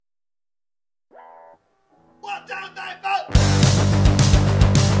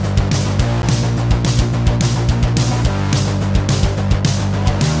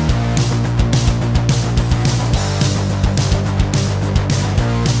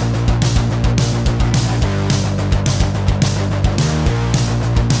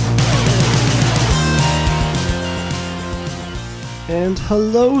And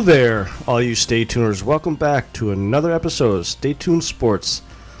hello there, all you Stay Tuners. Welcome back to another episode of Stay Tuned Sports.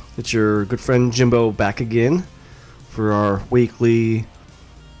 It's your good friend Jimbo back again for our weekly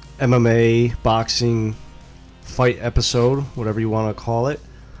MMA, boxing, fight episode, whatever you want to call it.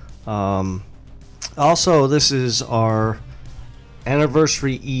 Also, this is our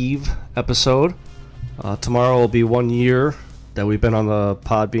anniversary eve episode. Tomorrow will be 1 year that we've been on the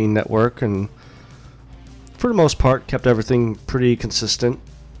Podbean network, and for the most part kept everything pretty consistent.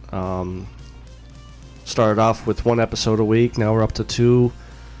 Started off with one episode a week. Now we're up to two,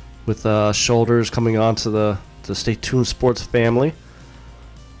 with Shoulders coming on to the Stay Tuned Sports family.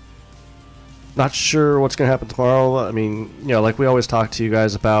 Not sure what's going to happen tomorrow. I mean, like we always talk to you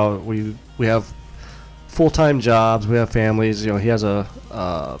guys about, we have full-time jobs, we have families. He has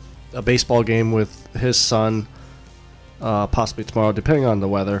a baseball game with his son, possibly tomorrow, depending on the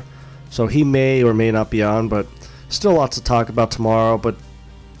weather. So he may or may not be on, but still lots to talk about tomorrow. But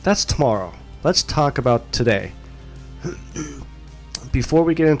that's tomorrow. Let's talk about today. Before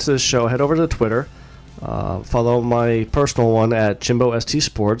we get into the show, head over to Twitter. Follow my personal one at Jimbo ST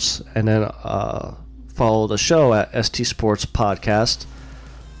Sports, and then follow the show at ST Sports Podcast.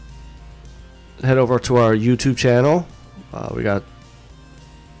 Head over to our YouTube channel. We got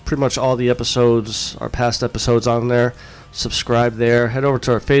pretty much all the episodes, our past episodes on there. Subscribe there. Head over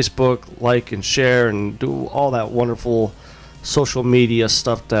to our Facebook, like and share, and do all that wonderful social media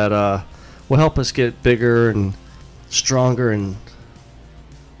stuff that will help us get bigger and stronger and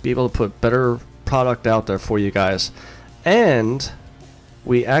be able to put better product out there for you guys. And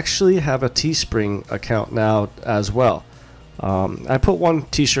we actually have a Teespring account now as well. I put one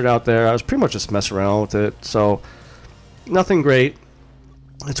t-shirt out there. I was pretty much just messing around with it, so nothing great.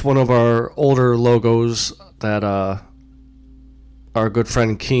 It's one of our older logos that our good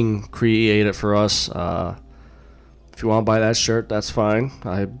friend King created for us. If you want to buy that shirt, that's fine.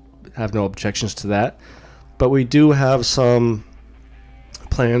 I have no objections to that. But we do have some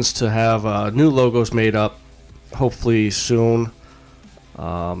plans to have new logos made up, hopefully soon,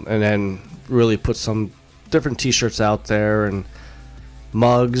 and then really put some different t-shirts out there, and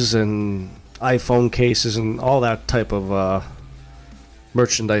mugs and iPhone cases and all that type of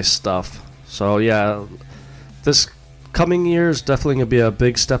merchandise stuff. So yeah, this coming year is definitely going to be a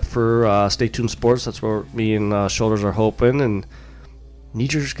big step for Stay Tuned Sports. That's where me and Shoulders are hoping, and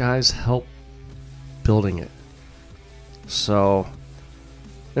need your guys' help building it. So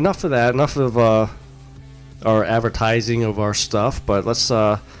enough of that. Enough of our advertising of our stuff. But let's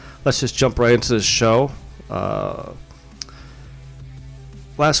just jump right into the show.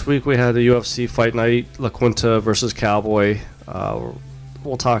 Last week we had the UFC Fight Night, La Quinta versus Cowboy.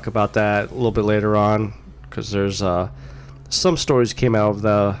 We'll talk about that a little bit later on, because there's some stories came out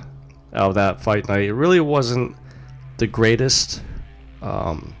of that fight night. It really wasn't the greatest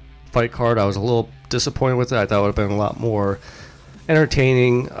fight card. I was a little disappointed with it. I thought it would have been a lot more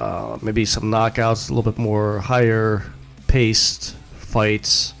entertaining, maybe some knockouts, a little bit more higher paced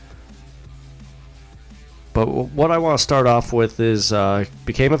fights. But what I want to start off with is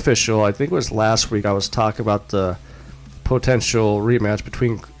became official. I think it was last week. I was talking about the potential rematch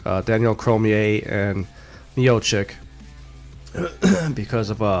between Daniel Cormier and Miocic because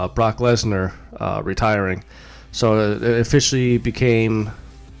of Brock Lesnar retiring. So it officially became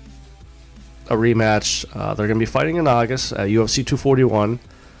a rematch. They're going to be fighting in August at UFC 241.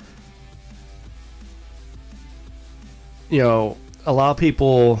 A lot of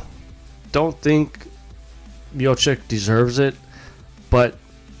people don't think Miocic deserves it, but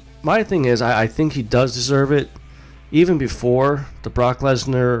my thing is I think he does deserve it, even before the Brock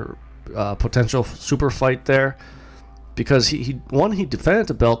Lesnar potential super fight there, because he defended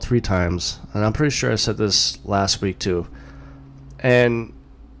the belt 3 times, and I'm pretty sure I said this last week too. And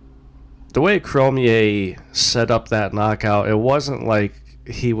the way Cormier set up that knockout, it wasn't like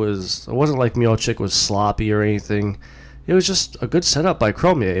Miocic was sloppy or anything. It was just a good setup by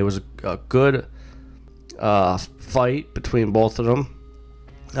Cormier. It was a good fight between both of them.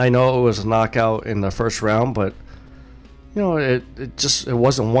 I know it was a knockout in the first round, but it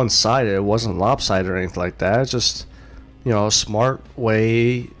wasn't one-sided. It wasn't lopsided or anything like that. It's just a smart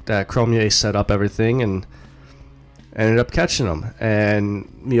way that Cormier set up everything and ended up catching him. And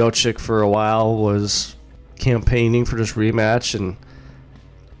Miocic for a while was campaigning for this rematch, and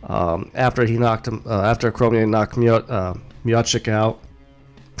after Cormier knocked Miocic out,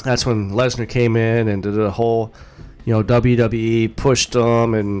 that's when Lesnar came in and did a whole WWE pushed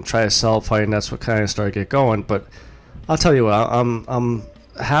him and tried to sell fight, and that's what kind of started to get going. But I'll tell you what, I'm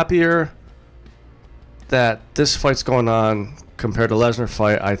happier that this fight's going on compared to Lesnar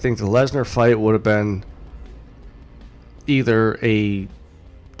fight. I think the Lesnar fight would have been either a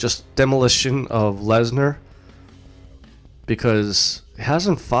just demolition of Lesnar, because he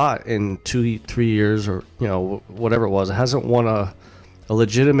hasn't fought in 2-3 years, or whatever it was. It hasn't won a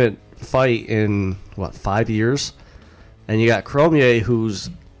legitimate fight in 5 years, and you got Cormier, who's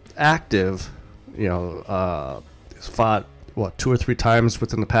active. Fought 2 or 3 times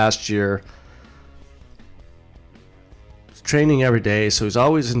within the past year. He's training every day, so he's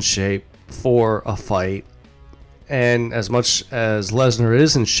always in shape for a fight. And as much as Lesnar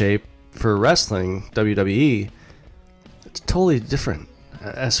is in shape for wrestling, WWE, it's totally different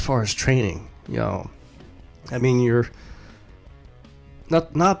as far as training. I mean, you're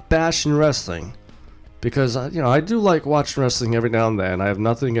not bashing wrestling, because I do like watching wrestling every now and then. I have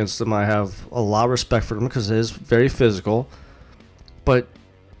nothing against them. I have a lot of respect for them because it is very physical. But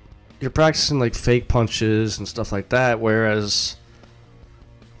you're practicing like fake punches and stuff like that, whereas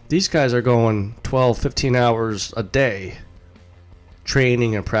these guys are going 12, 15 hours a day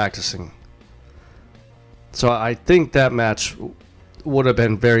training and practicing. So I think that match would have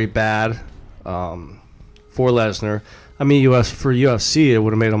been very bad for Lesnar. I mean, for UFC, it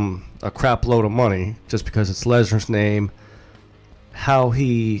would have made him a crap load of money, just because it's Lesnar's name. How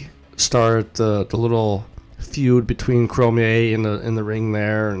he started the little feud between Cormier in the ring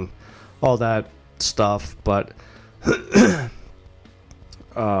there and all that stuff. But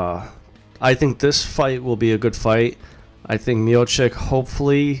I think this fight will be a good fight. I think Miocic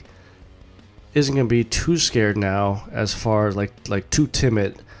hopefully isn't going to be too scared now, as far as like too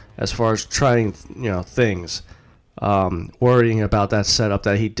timid as far as trying things. Worrying about that setup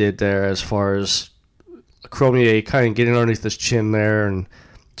that he did there, as far as Cormier kind of getting underneath his chin there and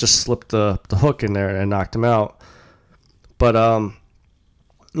just slipped the hook in there and knocked him out. But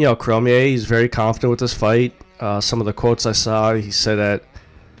Cormier, he's very confident with this fight. Some of the quotes I saw, he said that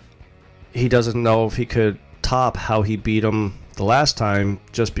he doesn't know if he could top how he beat him the last time,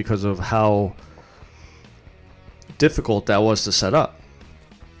 just because of how difficult that was to set up.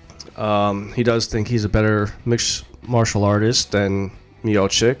 He does think he's a better mixed martial artist than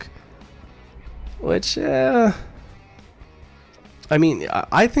Miocic, which, I mean,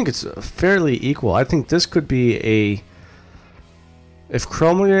 I think it's fairly equal. I think this could be if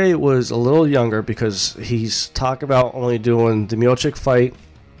Cormier was a little younger, because he's talking about only doing the Miocic fight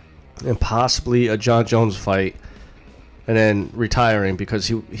and possibly a Jon Jones fight, and then retiring, because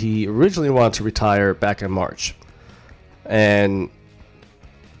he originally wanted to retire back in March. And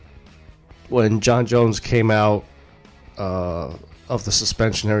when Jon Jones came out of the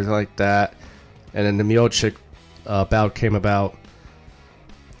suspension and everything like that, and then the Miocic bout came about,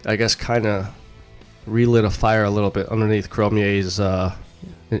 I guess kind of relit a fire a little bit underneath Cormier's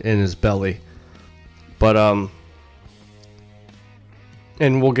in his belly. But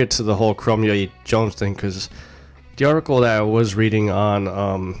and we'll get to the whole Cormier Jones thing, because the article that I was reading on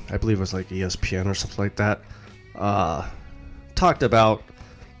I believe it was like ESPN or something like that, talked about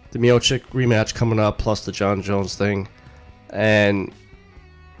the Miocic rematch coming up, plus the Jon Jones thing. And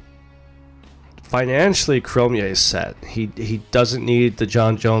financially, Cormier is set. He doesn't need the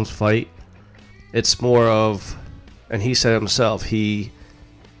Jon Jones fight. It's more of, and he said himself, he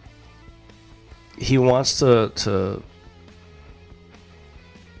wants to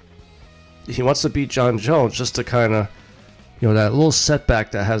beat Jon Jones, just to kind of, that little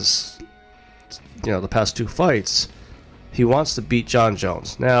setback that has, the past 2 fights. He wants to beat Jon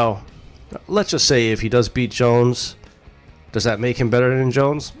Jones. Now, let's just say if he does beat Jones, does that make him better than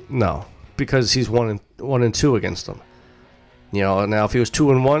Jones? No, because he's 1-2 against him. Now if he was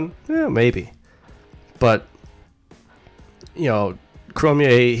 2-1, yeah, maybe. But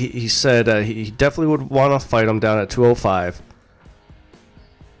Cormier, he said he definitely would want to fight him down at 205,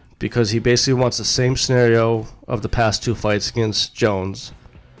 because he basically wants the same scenario of the past 2 fights against Jones.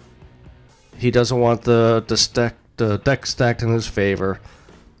 He doesn't want the deck stacked in his favor.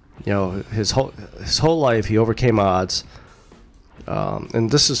 His whole life he overcame odds. And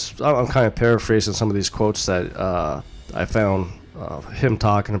this is, I'm kind of paraphrasing some of these quotes that I found him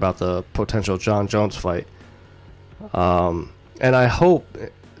talking about the potential Jon Jones fight. And I hope,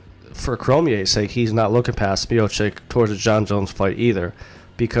 for Cormier's sake, he's not looking past Miocic towards a Jon Jones fight either,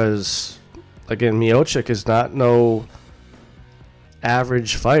 because again, Miocic is not no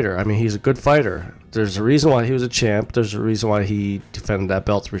average fighter. I mean, he's a good fighter. There's a reason why he was a champ. There's a reason why he defended that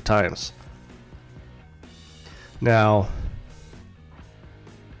belt 3 times. Now,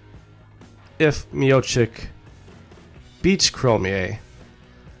 if Miocic beats Cormier,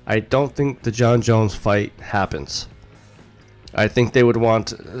 I don't think the Jon Jones fight happens. I think they would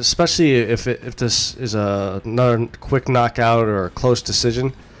want, especially if this is another quick knockout or a close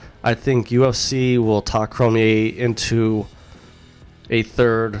decision, I think UFC will talk Cormier into a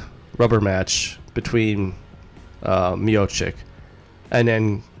third rubber match between Miocic, and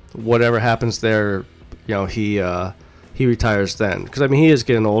then whatever happens there, he retires then. Because I mean, he is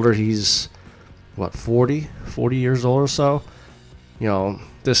getting older. He's 40 years old or so.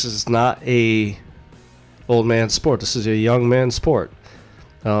 This is not a old man sport. This is a young man sport.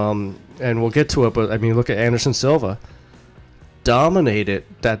 And we'll get to it, but I mean, look at Anderson Silva. Dominated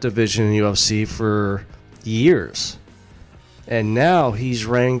that division in UFC for years. And now he's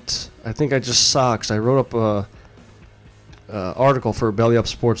ranked, I think I just saw, because I wrote up a article for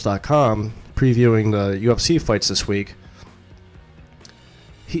BellyUpSports.com previewing the UFC fights this week.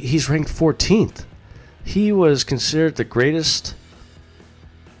 He's ranked 14th. He was considered the greatest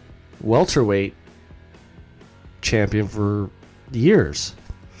welterweight champion for years.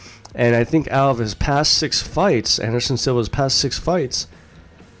 And I think out of his past 6 fights, Anderson Silva's past 6 fights,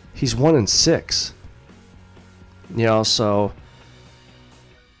 he's 1-6. So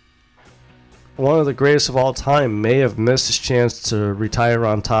one of the greatest of all time may have missed his chance to retire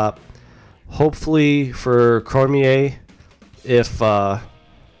on top. Hopefully for Cormier, if he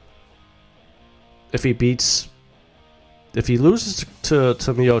loses to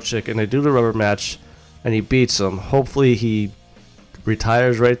Miocic and they do the rubber match and he beats him, hopefully he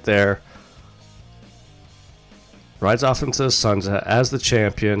retires right there, rides off into the sunset as the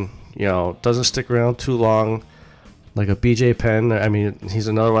champion, doesn't stick around too long like a BJ Penn. I mean, he's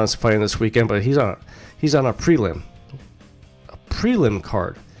another one that's fighting this weekend, but he's on a prelim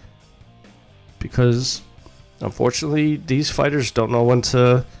card, because unfortunately these fighters don't know when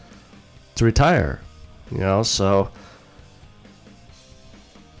to retire, so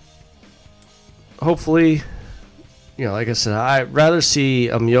hopefully, like I said, I'd rather see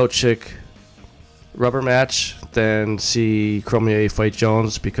a Miocic rubber match than see Cormier fight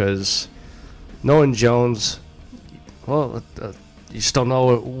Jones, because knowing Jones, you just don't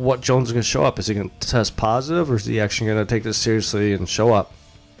know what Jones is going to show up. Is he going to test positive, or is he actually going to take this seriously and show up?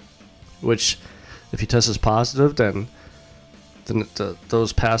 Which, if he tests positive, then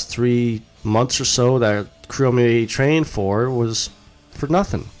those past 3 months or so that Cormier trained for was for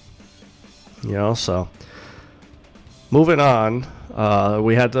nothing. So moving on,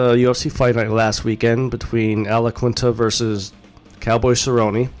 we had the UFC Fight Night last weekend between Al Iaquinta versus Cowboy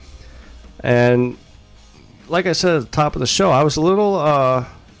Cerrone, and like I said at the top of the show, I was a little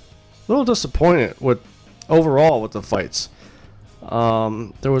disappointed overall with the fights.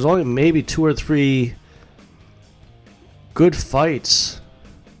 There was only maybe 2 or 3 good fights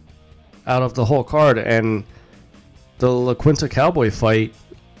out of the whole card, and the Iaquinta Cowboy fight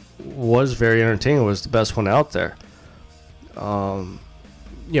was very entertaining. It was the best one out there.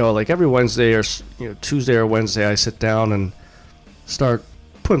 Like every Wednesday or Tuesday or Wednesday, I sit down and start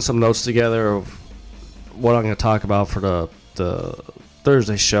putting some notes together of what I'm going to talk about for the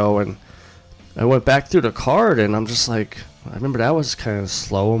Thursday show, and I went back through the card, and I'm just like, I remember that was kind of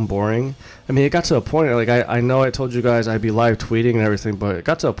slow and boring. I mean, it got to a point, like, I know I told you guys I'd be live tweeting and everything, but it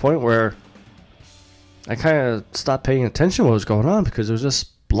got to a point where I kind of stopped paying attention to what was going on, because it was just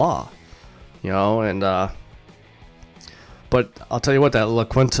blah, and but I'll tell you what, that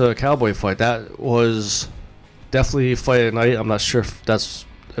Iaquinta Cowboy fight, that was definitely fight of the night. I'm not sure if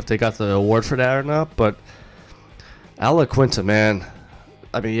they got the award for that or not, but Al Iaquinta, man,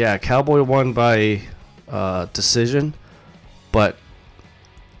 I mean, yeah, Cowboy won by decision, but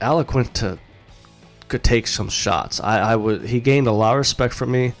Al Iaquinta could take some shots. He gained a lot of respect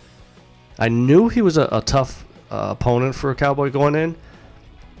from me. I knew he was a tough opponent for a Cowboy going in,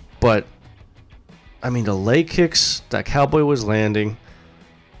 but I mean, the leg kicks that Cowboy was landing,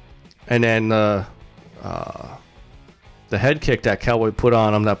 and then the head kick that Cowboy put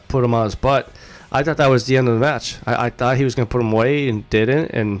on him, that put him on his butt, I thought that was the end of the match. I thought he was going to put him away and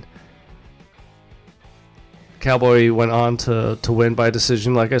didn't, and Cowboy went on to win by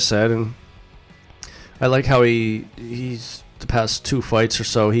decision, like I said. And I like how he's the past 2 fights or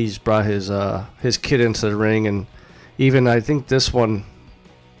so, he's brought his kid into the ring, and even I think this one,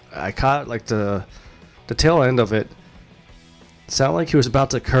 I caught like the tail end of it. It sounded like he was about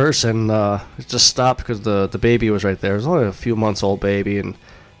to curse, and it just stopped because the baby was right there. It was only a few months old baby, and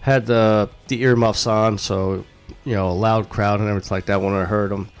had the earmuffs on, so a loud crowd and everything like that wouldn't have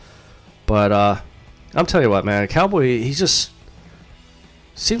heard him. But I'm telling you what, man, Cowboy, he just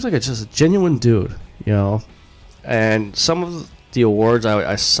seems like just a genuine dude, And some of the awards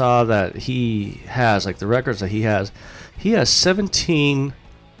I saw that he has, like the records that he has 17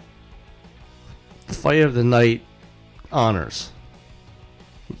 Fight of the Night honors,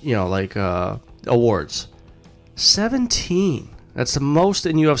 awards. 17. That's the most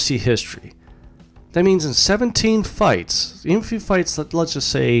in UFC history. That means in 17 fights, even if he fights, let's just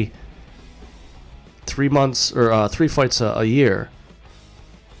say 3 months or 3 fights a year,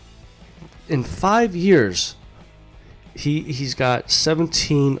 in 5 years, he's got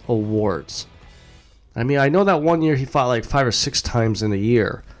 17 awards. I mean, I know that one year he fought like 5 or 6 times in a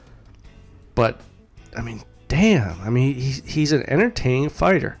year, but I mean, damn. I mean, he's an entertaining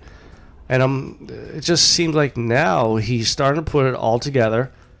fighter, and it just seems like now he's starting to put it all together.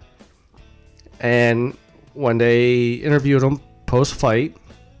 And when they interviewed him post-fight,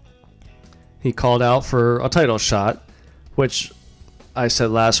 he called out for a title shot, which I said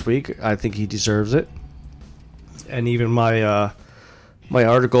last week, I think he deserves it. And even my my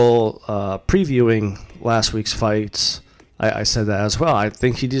article previewing last week's fights, I said that as well. I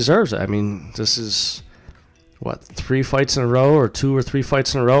think he deserves it. I mean, this is, 3 fights in a row, or 2 or 3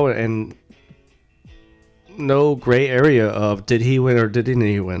 fights in a row, and no gray area of did he win or didn't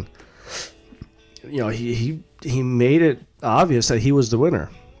he win. You know, he made it obvious that he was the winner.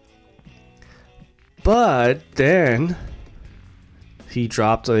 But then he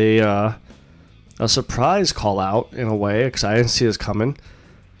dropped a surprise call out in a way, because I didn't see this coming.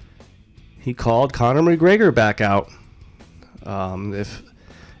 He called Conor McGregor back out.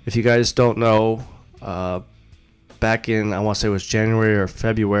 If you guys don't know, back in, I want to say it was January or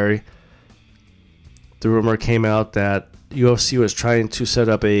February, the rumor came out that UFC was trying to set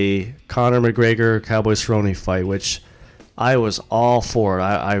up a Conor McGregor Cowboy Cerrone fight, which I was all for it.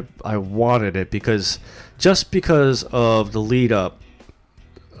 I wanted it because of the lead up,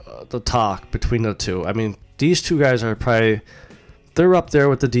 the talk between the two. I mean, these two guys are probably, they're up there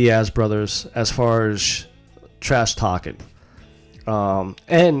with the Diaz brothers as far as trash talking.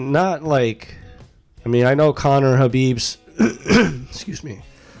 And not like, I mean, I know Conor Habib's excuse me.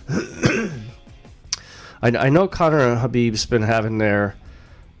 I know Conor and Habib's been having their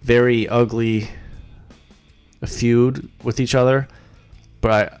very ugly feud with each other,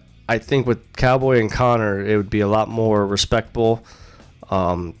 but I think with Cowboy and Conor, it would be a lot more respectful.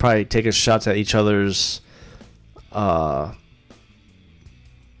 Probably taking shots at each other's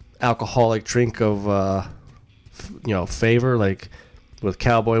alcoholic drink of favor, like with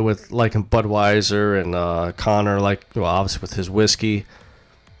Cowboy with liking Budweiser, and Conor obviously with his whiskey.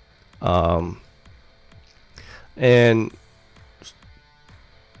 And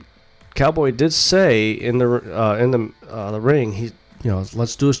Cowboy did say in the ring,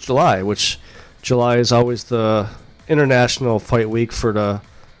 let's do this July, which July is always the international fight week for the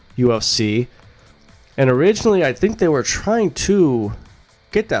UFC. And originally, I think they were trying to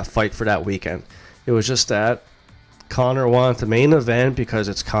get that fight for that weekend. It was just that Conor wanted the main event because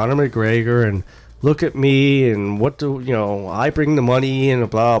it's Conor McGregor, and look at me, and I bring the money, and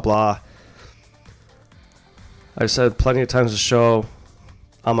blah blah. I've said plenty of times on the show,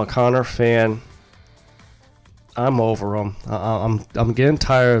 I'm a Conor fan. I'm over him. I'm getting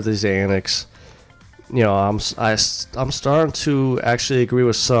tired of these antics. I'm starting to actually agree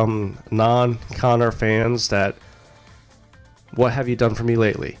with some non-Conor fans that, what have you done for me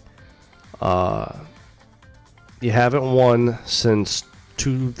lately? You haven't won since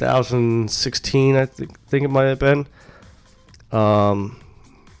 2016, I think it might have been.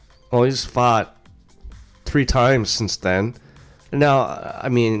 He's fought 3 times since then. Now, I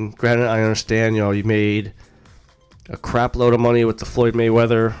mean, granted, I understand, you made a crap load of money with the Floyd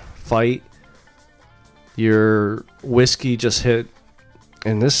Mayweather fight. Your whiskey just hit,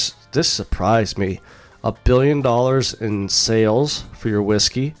 and this surprised me, $1 billion in sales for your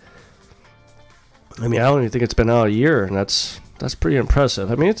whiskey. I mean, I don't even think it's been out a year, and that's pretty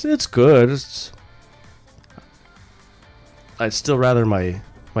impressive. I mean, it's good. I'd still rather my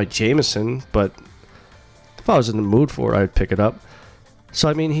Jameson, but if I was in the mood for it, I'd pick it up. So,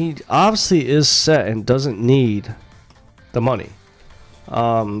 I mean, he obviously is set and doesn't need the money.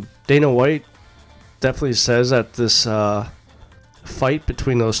 Dana White definitely says that this fight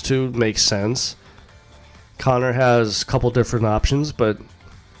between those two makes sense. Conor has a couple different options, but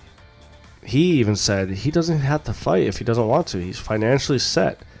he even said he doesn't have to fight if he doesn't want to. He's financially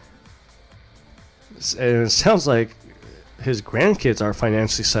set. And it sounds like his grandkids are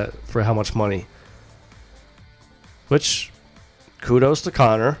financially set for how much money. Which, kudos to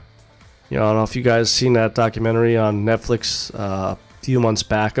Conor. I don't know if you guys seen that documentary on Netflix a few months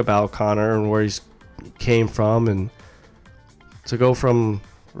back about Conor and where he came from, and to go from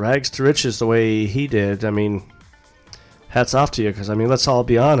rags to riches the way he did. I mean, hats off to you, because I mean, let's all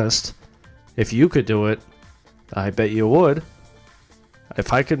be honest. If you could do it, I bet you would.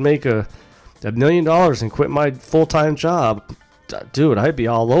 If I could make $1 million and quit my full-time job, dude, I'd be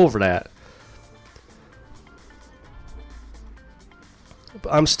all over that.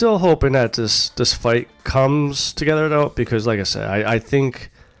 I'm still hoping that this fight comes together, though, because, like I said, I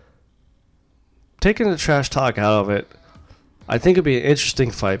think taking the trash talk out of it, I think it'd be an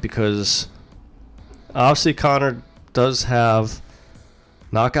interesting fight because obviously Conor does have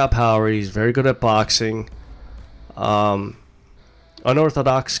knockout power. He's very good at boxing, unorthodox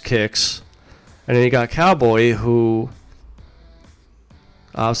kicks, and then you got Cowboy, who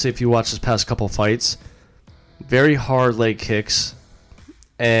obviously, if you watch his past couple fights, very hard leg kicks,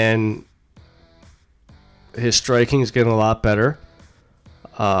 and his striking is getting a lot better.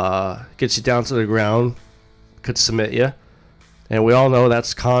 Gets you down to the ground, could submit you, and we all know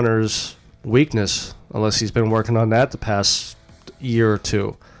that's Conor's weakness, unless he's been working on that the past year or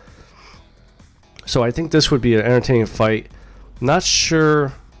two. So I think this would be an entertaining fight. Not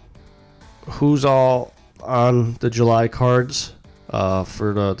sure who's all on the July cards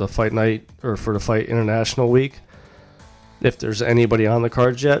for the fight night or for the Fight International week, if there's anybody on the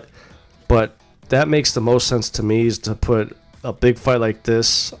cards yet, but that makes the most sense to me, is to put a big fight like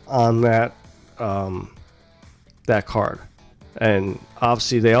this on that that card. And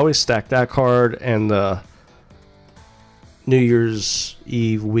obviously they always stack that card and the New Year's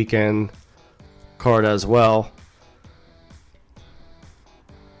Eve weekend card as well.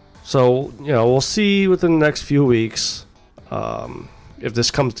 So, we'll see within the next few weeks if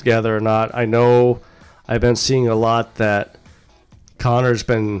this comes together or not. I know I've been seeing a lot that Conor's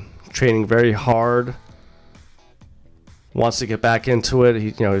been training very hard, wants to get back into it.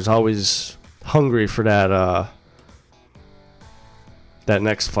 He's always hungry for that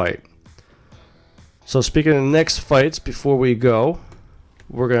next fight. So speaking of next fights, before we go,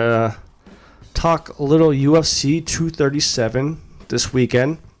 we're gonna talk a little UFC 237 this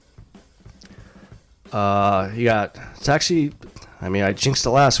weekend. It's actually, I jinxed it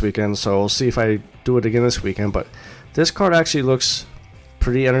last weekend, so we'll see if I do it again this weekend, but this card actually looks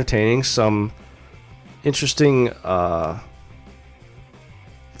pretty entertaining. Some interesting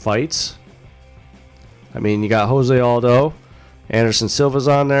fights. You got Jose Aldo, Anderson Silva's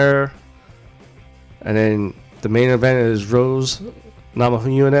on there, and then the main event is Rose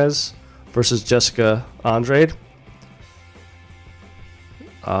Namajunas versus Jessica Andrade.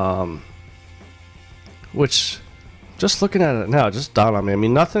 Which, just looking at it now, just dawned on me.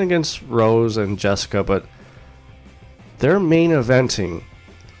 Nothing against Rose and Jessica, but they're main eventing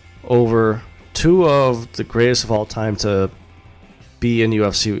over two of the greatest of all time to be in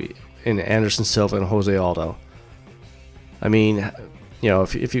UFC, in Anderson Silva and Jose Aldo.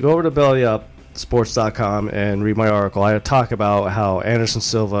 If you go over to BellyUpSports.com and read my article, I talk about how Anderson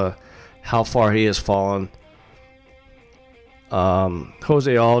Silva, how far he has fallen.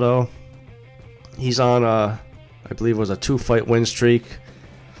 Jose Aldo, he's on I believe it was a 2-fight win streak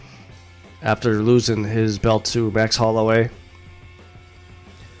after losing his belt to Max Holloway.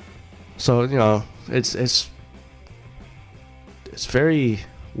 So, it's very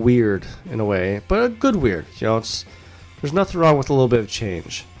weird in a way, but a good weird. There's nothing wrong with a little bit of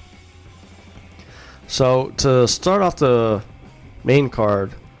change. So to start off the main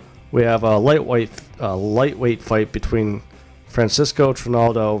card, we have a lightweight fight between Francisco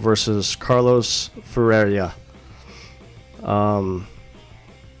Trinaldo versus Carlos Ferreira. When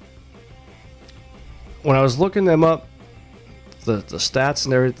I was looking them up, the stats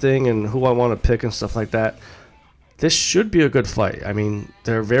and everything, and who I want to pick and stuff like that, this should be a good fight.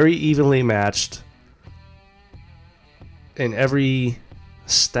 They're very evenly matched in every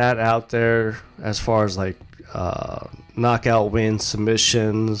stat out there, as far as knockout wins,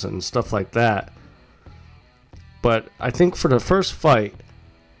 submissions, and stuff like that. But I think for the first fight,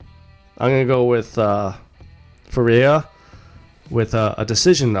 I'm going to go with Ferreira with a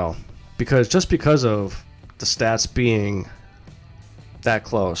decision, though. Because of the stats being that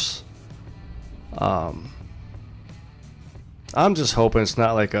close. I'm just hoping it's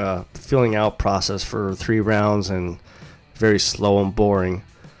not like a filling out process for 3 rounds and very slow and boring.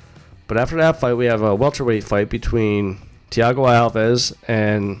 But after that fight, we have a welterweight fight between Thiago Alves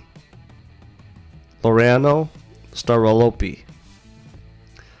and Laureano Starolopi.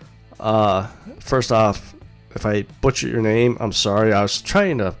 First off, if I butcher your name, I'm sorry. I was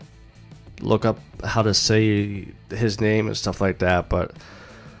trying to look up how to say his name and stuff like that, but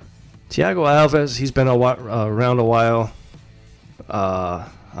Thiago Alves, he's been around a while. I'm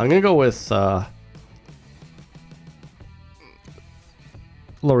gonna go with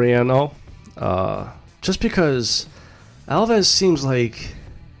Laureano, just because Alves seems like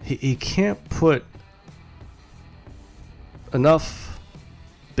he can't put enough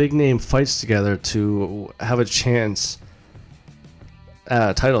big name fights together to have a chance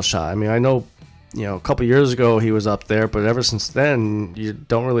at a title shot. I know A couple years ago he was up there, but ever since then you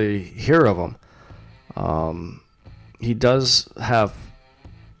don't really hear of him. He does have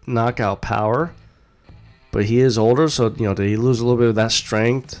knockout power, but he is older, so did he lose a little bit of that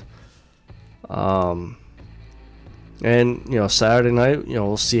strength? And Saturday night,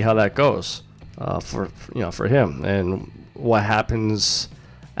 we'll see how that goes for him and what happens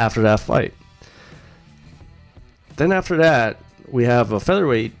after that fight. Then after that, we have a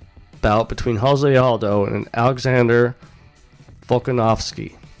featherweight bout between Jose Aldo and Alexander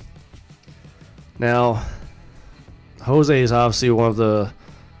Volkanovski. Now, Jose is obviously one of the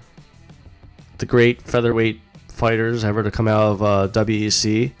great featherweight fighters ever to come out of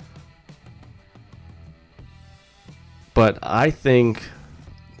WEC. But I think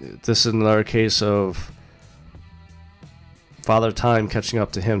this is another case of Father Time catching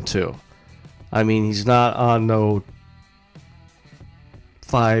up to him too. I mean, he's not on no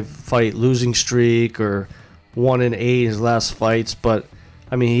 5-fight losing streak or 1-8 in his last fights, but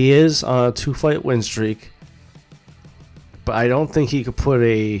I mean, he is on a 2-fight win streak. But I don't think he could put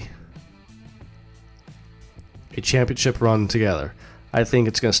a championship run together. I think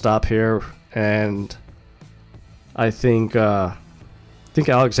it's going to stop here, and I think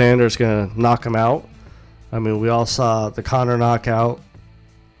Alexander's going to knock him out. I mean, we all saw the Conor knockout,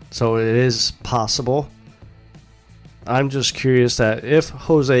 so it is possible. I'm just curious that if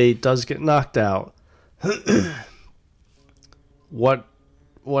Jose does get knocked out, what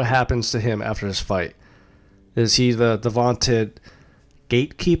happens to him after this fight? Is he the vaunted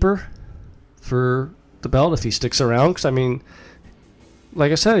gatekeeper for the belt if he sticks around? Because, I mean,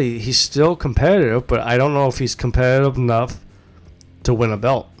 like I said, he's still competitive, but I don't know if he's competitive enough to win a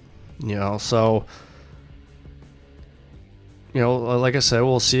belt. So, like I said,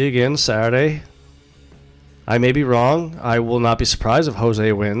 we'll see again Saturday. I may be wrong. I will not be surprised if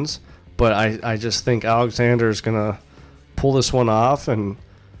Jose wins, but I just think Alexander is going to pull this one off and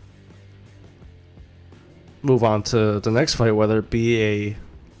move on to the next fight, whether it be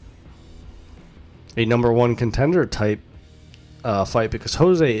a number one contender type fight, because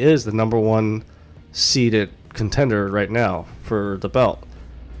Jose is the number one seeded contender right now for the belt.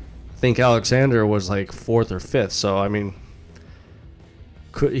 I think Alexander was like 4th or 5th, so I mean,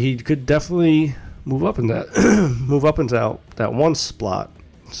 he could definitely move up in that that one spot.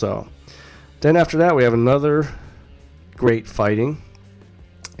 So then after that, we have another great fighting: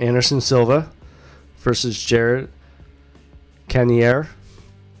 Anderson Silva versus Jared Cannonier.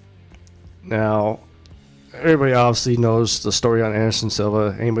 Now, everybody obviously knows the story on Anderson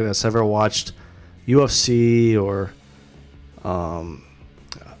Silva. Anybody that's ever watched UFC or I'm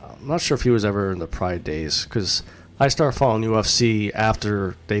not sure if he was ever in the Pride days, because I started following UFC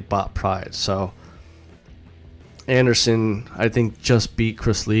after they bought Pride. So Anderson, I think, just beat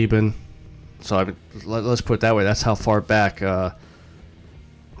Chris Lieben. So let's put it that way. That's how far back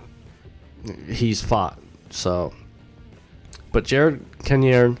he's fought. So, but Jared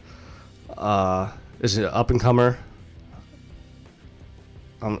Cannonier is an up-and-comer.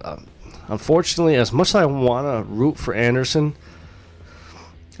 Unfortunately, as much as I want to root for Anderson,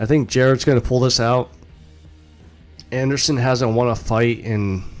 I think Jared's going to pull this out. Anderson hasn't won a fight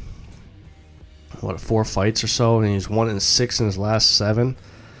in 4 fights or so, and he's 1-6 in his last 7.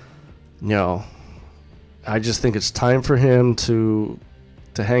 I just think it's time for him to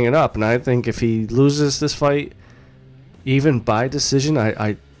hang it up, and I think if he loses this fight, even by decision,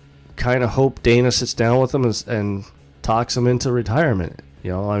 I kind of hope Dana sits down with him and talks him into retirement.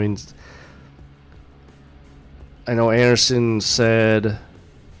 I mean, I know Anderson said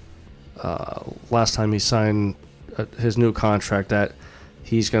last time he signed his new contract that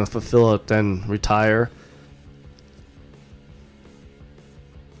he's going to fulfill it, then retire.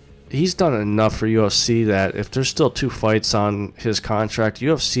 He's done enough for UFC that if there's still 2 fights on his contract,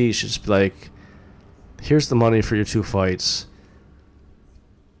 UFC should just be like, here's the money for your 2 fights.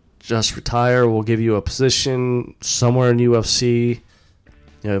 Just retire. We'll give you a position somewhere in UFC.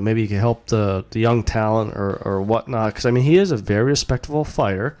 Maybe you can help the young talent or whatnot. Because, I mean, he is a very respectable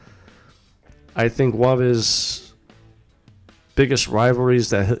fighter. I think one of his biggest rivalries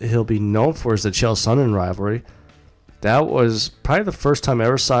that he'll be known for is the Chael Sonnen rivalry. That was probably the first time I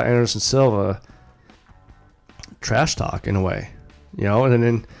ever saw Anderson Silva trash talk in a way. And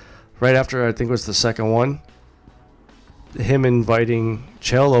then right after, I think it was the second one, him inviting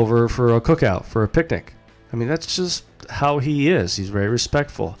Chael over for a cookout, for a picnic. I mean, that's just how he is. He's very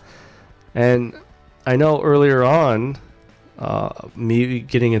respectful. And I know earlier on, me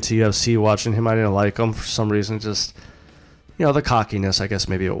getting into UFC, watching him, I didn't like him for some reason. Just, the cockiness, I guess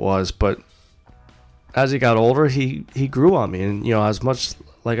maybe it was. But as he got older, he grew on me. And, as much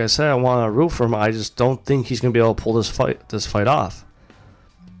like I said, I want to root for him. I just don't think he's going to be able to pull this fight off.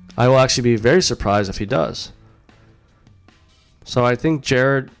 I will actually be very surprised if he does. So I think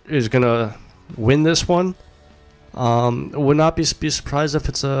Jared is going to win this one. Would not be surprised if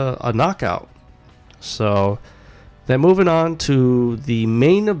it's a knockout. So then moving on to the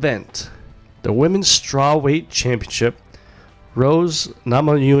main event, the Women's Strawweight Championship, Rose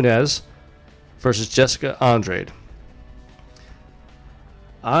Namajunas versus Jessica Andrade.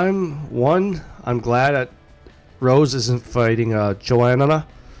 I'm glad that Rose isn't fighting Joanna.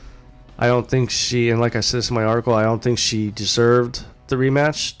 I don't think she, and like I said in my article, I don't think she deserved the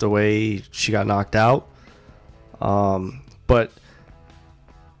rematch the way she got knocked out. But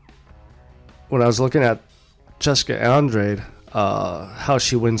when I was looking at Jessica Andrade, how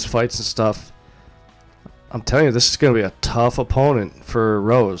she wins fights and stuff, I'm telling you, this is going to be a tough opponent for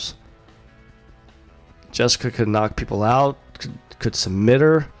Rose. Jessica could knock people out, could submit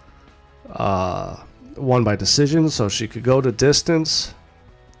her, won by decision, so she could go to distance.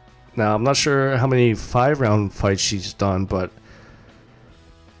 Now, I'm not sure how many 5-round fights she's done, but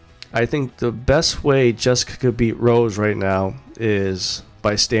I think the best way Jessica could beat Rose right now is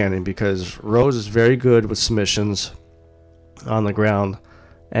by standing, because Rose is very good with submissions on the ground.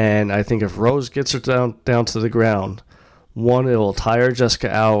 And I think if Rose gets her down to the ground, one, it will tire Jessica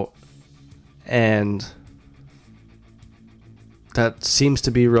out, and that seems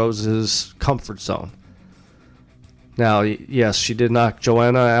to be Rose's comfort zone. Now, yes, she did knock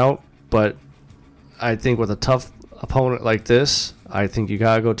Joanna out, but I think with a tough opponent like this, I think you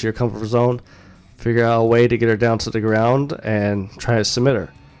gotta go to your comfort zone, figure out a way to get her down to the ground, and try to submit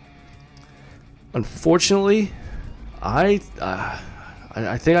her. Unfortunately, I think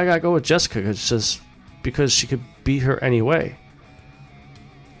I gotta go with Jessica, just because she could beat her anyway.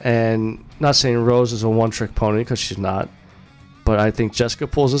 And not saying Rose is a one-trick pony, because she's not, but I think Jessica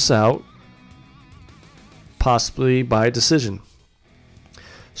pulls this out, possibly by decision.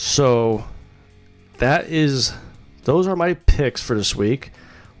 So those are my picks for this week.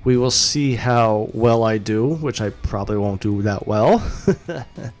 We will see how well I do, which I probably won't do that well.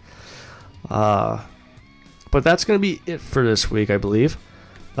 But that's going to be it for this week, I believe.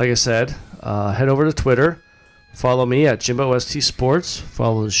 Like I said, head over to Twitter. Follow me at Jimbo ST Sports.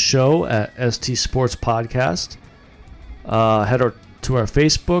 Follow the show at ST Sports Podcast. Head to our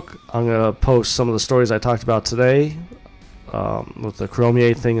Facebook. I'm going to post some of the stories I talked about today with the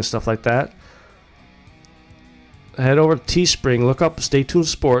Cormier thing and stuff like that. Head over to Teespring. Look up Stay Tuned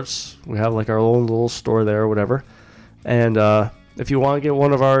Sports. We have like our own little store there or whatever. And if you want to get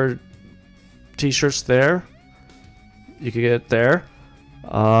one of our t-shirts there, you can get it there.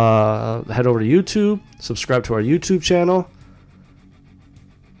 Head over to YouTube. Subscribe to our YouTube channel.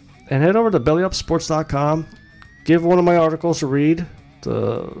 And head over to bellyupsports.com. Give one of my articles a read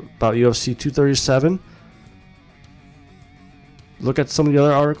about UFC 237. Look at some of the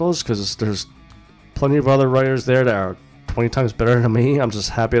other articles, because there's plenty of other writers there that are 20 times better than me. I'm just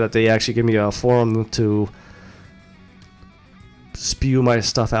happy that they actually give me a forum to spew my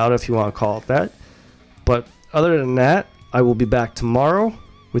stuff out, if you want to call it that. But other than that, I will be back tomorrow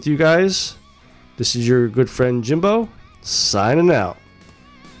with you guys. This is your good friend Jimbo, signing out.